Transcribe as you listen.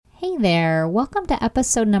Hey there, welcome to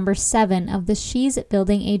episode number 7 of the She's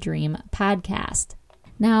Building a Dream podcast.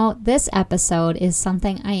 Now, this episode is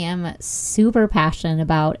something I am super passionate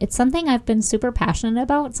about. It's something I've been super passionate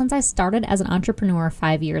about since I started as an entrepreneur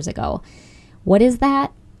 5 years ago. What is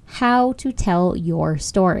that? How to tell your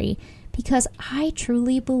story. Because I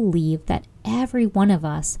truly believe that every one of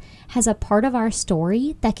us has a part of our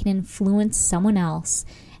story that can influence someone else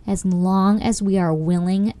as long as we are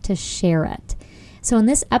willing to share it. So in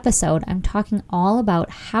this episode, I'm talking all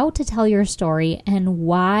about how to tell your story and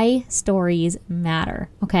why stories matter,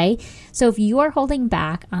 okay? So if you are holding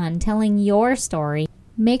back on telling your story,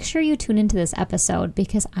 make sure you tune into this episode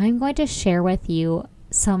because I'm going to share with you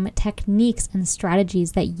some techniques and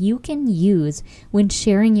strategies that you can use when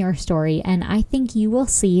sharing your story, and I think you will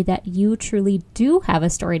see that you truly do have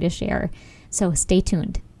a story to share. So stay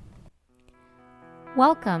tuned.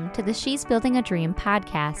 Welcome to the She's Building a Dream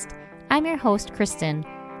podcast. I'm your host, Kristen,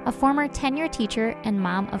 a former tenure teacher and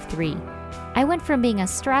mom of 3. I went from being a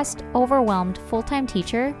stressed, overwhelmed full-time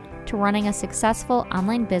teacher to running a successful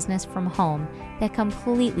online business from home that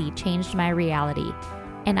completely changed my reality.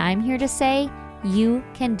 And I'm here to say, you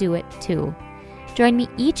can do it too. Join me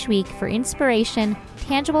each week for inspiration,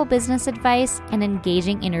 tangible business advice, and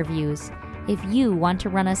engaging interviews. If you want to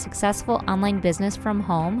run a successful online business from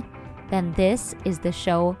home, then this is the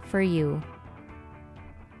show for you.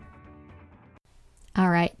 All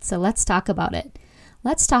right, so let's talk about it.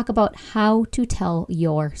 Let's talk about how to tell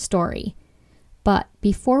your story. But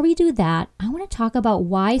before we do that, I want to talk about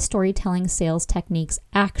why storytelling sales techniques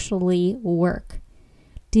actually work.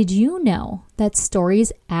 Did you know that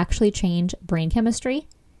stories actually change brain chemistry?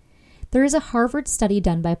 There is a Harvard study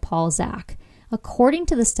done by Paul Zak. According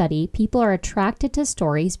to the study, people are attracted to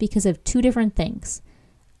stories because of 2 different things: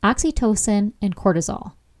 oxytocin and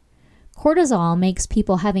cortisol. Cortisol makes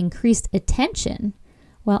people have increased attention,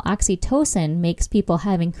 while oxytocin makes people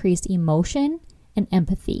have increased emotion and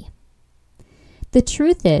empathy. The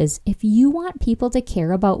truth is, if you want people to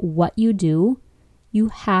care about what you do, you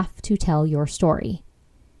have to tell your story.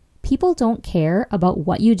 People don't care about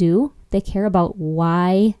what you do, they care about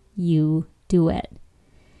why you do it.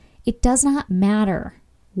 It does not matter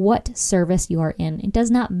what service you are in. It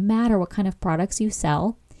does not matter what kind of products you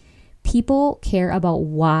sell. People care about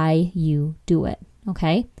why you do it,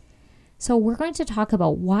 okay? So we're going to talk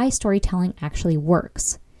about why storytelling actually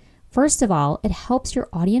works. First of all, it helps your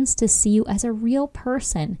audience to see you as a real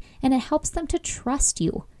person, and it helps them to trust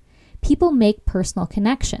you. People make personal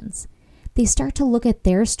connections. They start to look at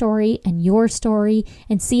their story and your story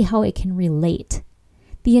and see how it can relate.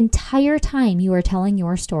 The entire time you are telling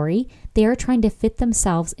your story, they are trying to fit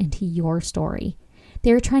themselves into your story.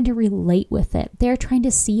 They're trying to relate with it. They're trying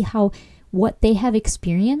to see how what they have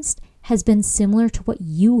experienced has been similar to what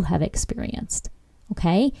you have experienced,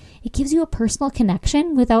 okay? It gives you a personal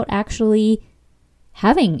connection without actually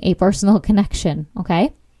having a personal connection,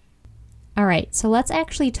 okay? All right, so let's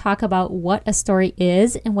actually talk about what a story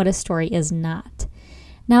is and what a story is not.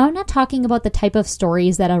 Now, I'm not talking about the type of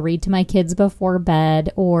stories that I'll read to my kids before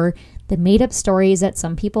bed or the made-up stories that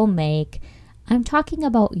some people make. I'm talking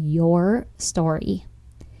about your story.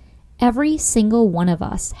 Every single one of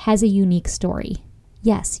us has a unique story.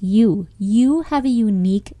 Yes, you have a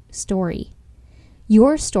unique story.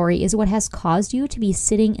 Your story is what has caused you to be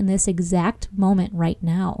sitting in this exact moment right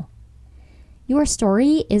now. Your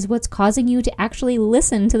story is what's causing you to actually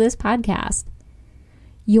listen to this podcast.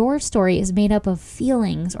 Your story is made up of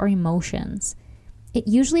feelings or emotions. It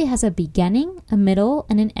usually has a beginning, a middle,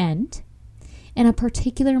 and an end, and a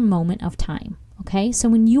particular moment of time. Okay, so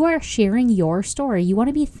when you are sharing your story, you want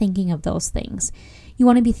to be thinking of those things. You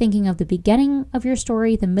want to be thinking of the beginning of your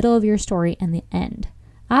story, the middle of your story, and the end.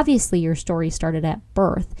 Obviously, your story started at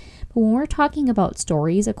birth, but when we're talking about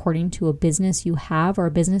stories according to a business you have or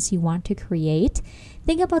a business you want to create,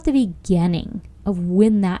 think about the beginning of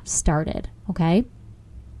when that started, okay?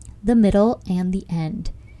 The middle and the end.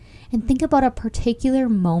 And think about a particular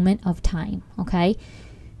moment of time, okay?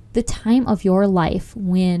 The time of your life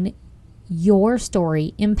when your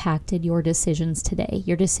story impacted your decisions today,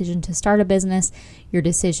 your decision to start a business, your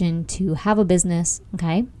decision to have a business,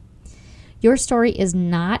 okay? Your story is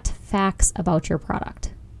not facts about your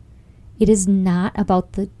product. It is not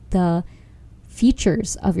about the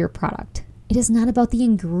features of your product. It is not about the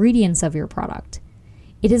ingredients of your product.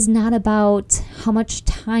 It is not about how much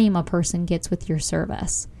time a person gets with your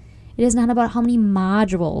service. It is not about how many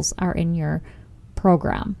modules are in your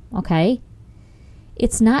program, okay?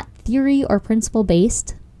 It's not theory or principle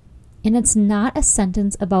based, and it's not a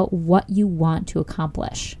sentence about what you want to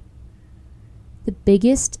accomplish. The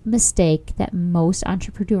biggest mistake that most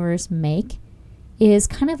entrepreneurs make is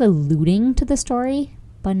kind of alluding to the story,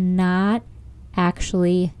 but not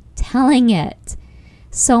actually telling it.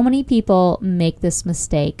 So many people make this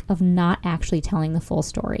mistake of not actually telling the full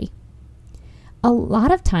story. A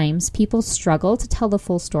lot of times people struggle to tell the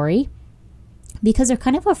full story because they're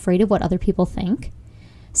kind of afraid of what other people think.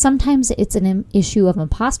 Sometimes it's an issue of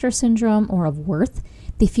imposter syndrome or of worth.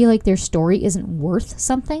 They feel like their story isn't worth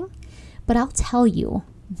something. But I'll tell you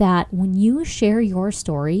that when you share your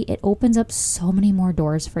story, it opens up so many more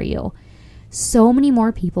doors for you. So many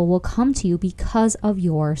more people will come to you because of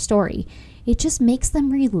your story. It just makes them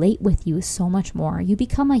relate with you so much more. You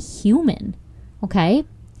become a human, okay?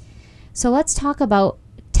 So let's talk about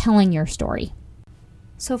telling your story.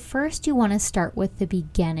 So first you want to start with the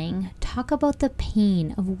beginning. Talk about the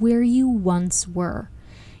pain of where you once were.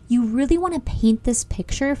 You really want to paint this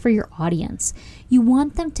picture for your audience. You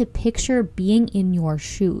want them to picture being in your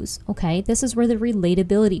shoes, okay? This is where the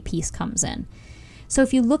relatability piece comes in. So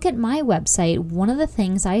if you look at my website, one of the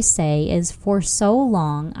things I say is, for so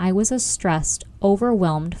long, I was a stressed,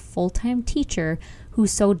 overwhelmed full-time teacher who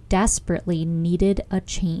so desperately needed a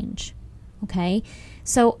change, okay?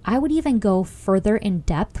 So I would even go further in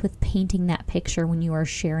depth with painting that picture when you are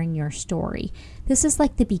sharing your story. This is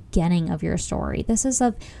like the beginning of your story. This is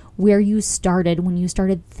of where you started when you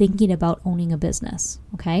started thinking about owning a business,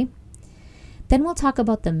 okay? Then we'll talk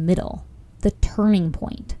about the middle, the turning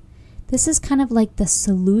point. This is kind of like the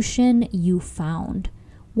solution you found.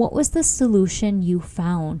 What was the solution you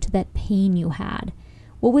found to that pain you had?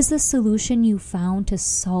 What was the solution you found to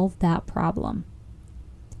solve that problem?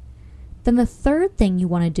 Then the third thing you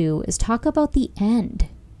want to do is talk about the end,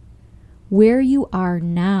 where you are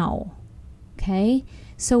now, okay?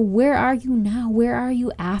 So where are you now? Where are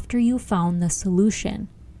you after you found the solution?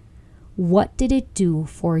 What did it do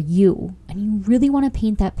for you? And you really want to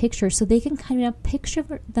paint that picture so they can kind of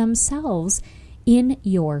picture themselves in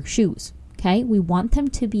your shoes, okay? We want them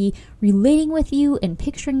to be relating with you and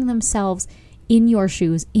picturing themselves in your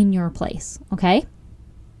shoes, in your place, okay?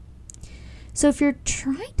 So if you're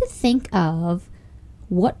trying to think of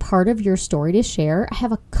what part of your story to share, I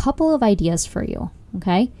have a couple of ideas for you,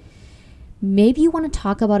 okay? Maybe you want to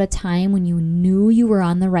talk about a time when you knew you were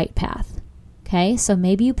on the right path, okay? So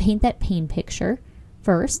maybe you paint that pain picture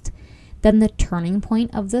first, then the turning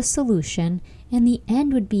point of the solution, and the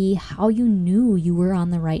end would be how you knew you were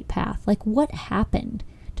on the right path. Like, what happened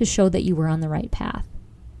to show that you were on the right path?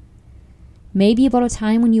 Maybe about a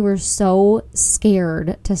time when you were so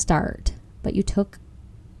scared to start, but you took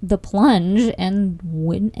the plunge and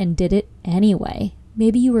went and did it anyway.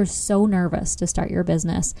 Maybe you were so nervous to start your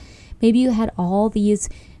business. Maybe you had all these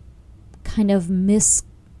kind of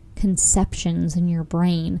misconceptions in your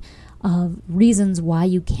brain of reasons why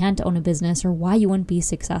you can't own a business or why you wouldn't be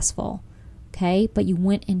successful, okay? But you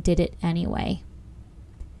went and did it anyway.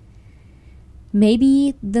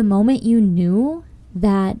 Maybe the moment you knew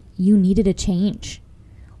that you needed a change,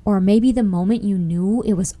 or maybe the moment you knew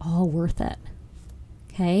it was all worth it,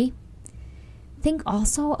 okay? Think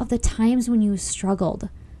also of the times when you struggled.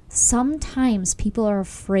 Sometimes people are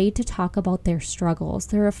afraid to talk about their struggles.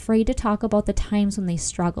 They're afraid to talk about the times when they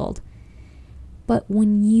struggled. But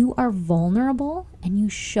when you are vulnerable and you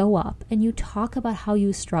show up and you talk about how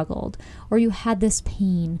you struggled, or you had this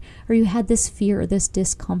pain, or you had this fear, or this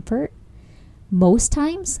discomfort, most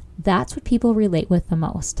times that's what people relate with the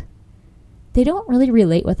most. They don't really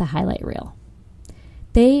relate with a highlight reel.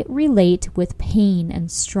 They relate with pain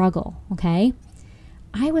and struggle, okay?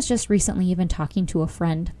 I was just recently even talking to a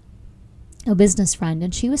friend, a business friend,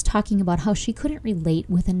 and she was talking about how she couldn't relate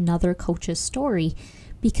with another coach's story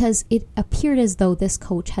because it appeared as though this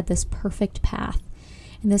coach had this perfect path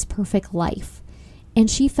and this perfect life. And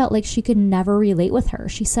she felt like she could never relate with her.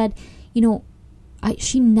 She said,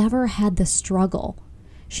 she never had the struggle.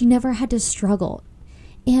 She never had to struggle.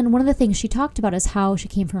 And one of the things she talked about is how she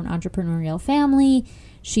came from an entrepreneurial family.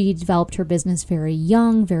 She developed her business very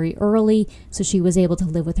young, very early, so she was able to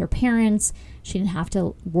live with her parents. She didn't have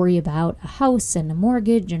to worry about a house and a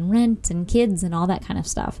mortgage and rent and kids and all that kind of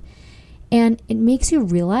stuff. And it makes you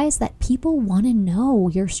realize that people want to know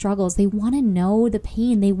your struggles. They want to know the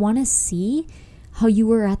pain. They want to see how you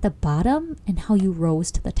were at the bottom and how you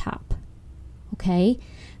rose to the top. Okay?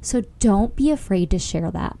 So don't be afraid to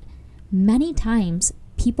share that. Many times,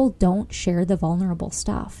 people don't share the vulnerable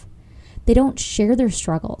stuff. They don't share their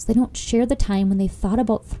struggles. They don't share the time when they thought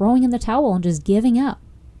about throwing in the towel and just giving up.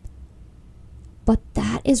 But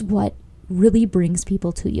that is what really brings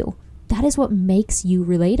people to you. That is what makes you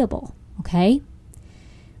relatable, okay?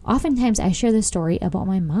 Oftentimes I share this story about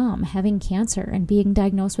my mom having cancer and being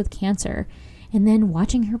diagnosed with cancer and then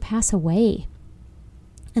watching her pass away.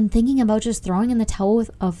 and thinking about just throwing in the towel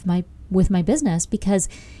with my business because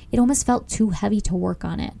it almost felt too heavy to work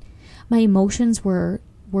on it. My emotions were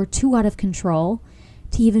too out of control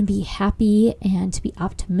to even be happy and to be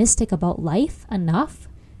optimistic about life enough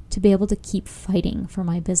to be able to keep fighting for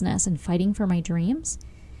my business and fighting for my dreams.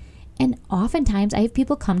 And oftentimes I have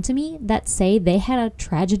people come to me that say they had a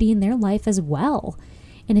tragedy in their life as well,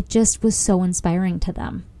 and it just was so inspiring to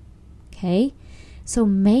them. Okay? So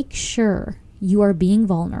make sure you are being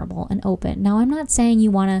vulnerable and open. Now, I'm not saying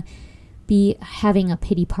you want to be having a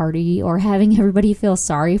pity party or having everybody feel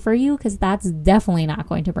sorry for you, because that's definitely not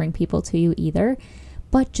going to bring people to you either.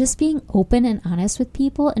 But just being open and honest with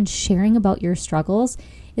people and sharing about your struggles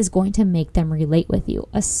is going to make them relate with you,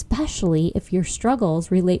 especially if your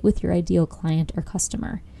struggles relate with your ideal client or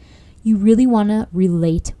customer. You really want to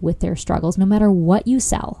relate with their struggles no matter what you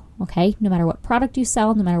sell, okay? No matter what product you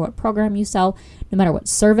sell, no matter what program you sell, no matter what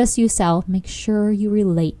service you sell, make sure you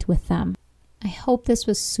relate with them. I hope this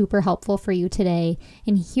was super helpful for you today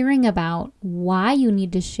in hearing about why you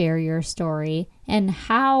need to share your story and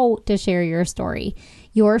how to share your story.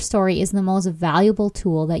 Your story is the most valuable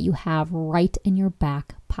tool that you have right in your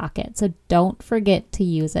back pocket, so don't forget to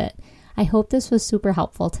use it. I hope this was super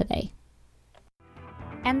helpful today.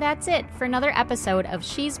 And that's it for another episode of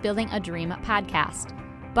She's Building a Dream podcast.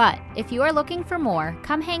 But if you are looking for more,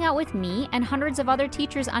 come hang out with me and hundreds of other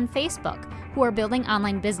teachers on Facebook who are building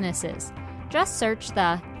online businesses. Just search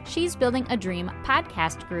the She's Building a Dream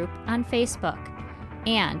podcast group on Facebook.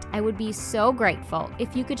 And I would be so grateful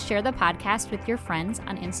if you could share the podcast with your friends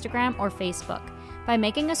on Instagram or Facebook by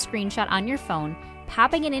making a screenshot on your phone,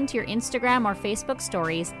 popping it into your Instagram or Facebook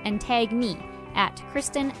stories, and tag me at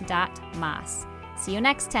Kristen.Moss. See you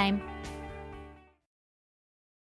next time.